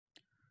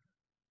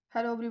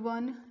Hello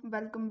everyone,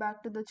 welcome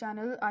back to the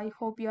channel. I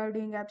hope you are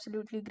doing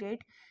absolutely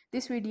great.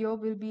 This video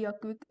will be a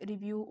quick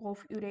review of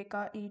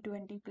Eureka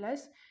E20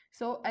 Plus.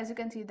 So as you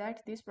can see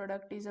that this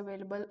product is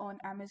available on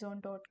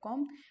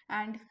amazon.com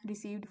and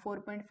received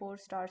 4.4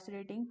 stars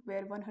rating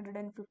where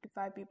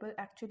 155 people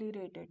actually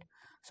rated.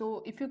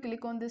 So if you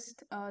click on this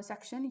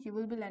section, you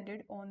will be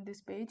landed on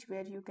this page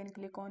where you can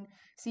click on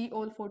see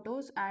all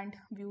photos and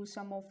view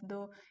some of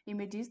the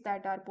images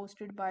that are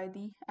posted by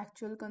the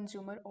actual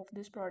consumer of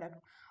this product.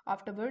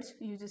 Afterwards,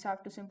 you just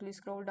have to simply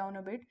scroll down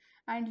a bit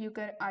and you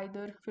can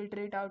either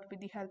filter it out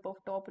with the help of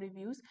top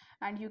reviews,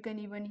 and you can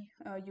even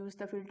use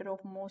the filter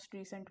of most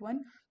recent one,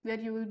 where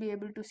you will be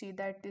able to see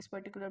that this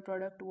particular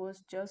product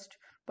was just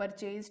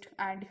purchased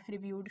and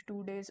reviewed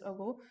 2 days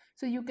ago.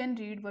 So you can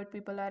read what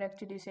people are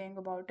actually saying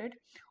about it.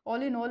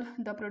 All in all,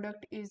 the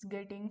product is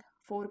getting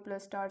 4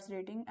 plus stars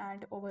rating,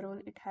 and overall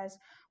it has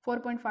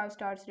 4.5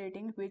 stars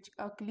rating, which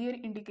a clear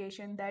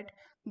indication that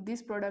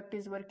this product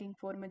is working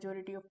for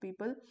majority of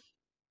people.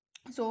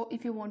 So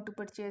if you want to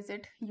purchase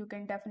it, you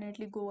can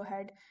definitely go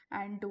ahead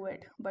and do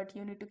it, but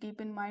you need to keep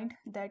in mind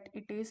that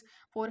it is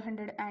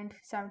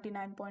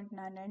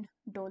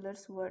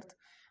 $479.99 worth.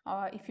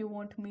 If you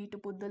want me to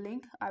put the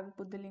link, I will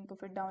put the link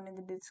of it down in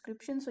the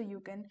description so you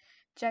can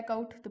check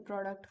out the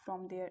product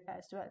from there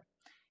as well.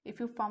 If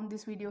you found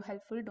this video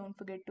helpful, don't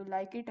forget to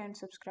like it and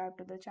subscribe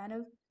to the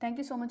channel. Thank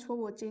you so much for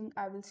watching.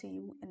 I will see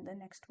you in the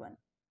next one.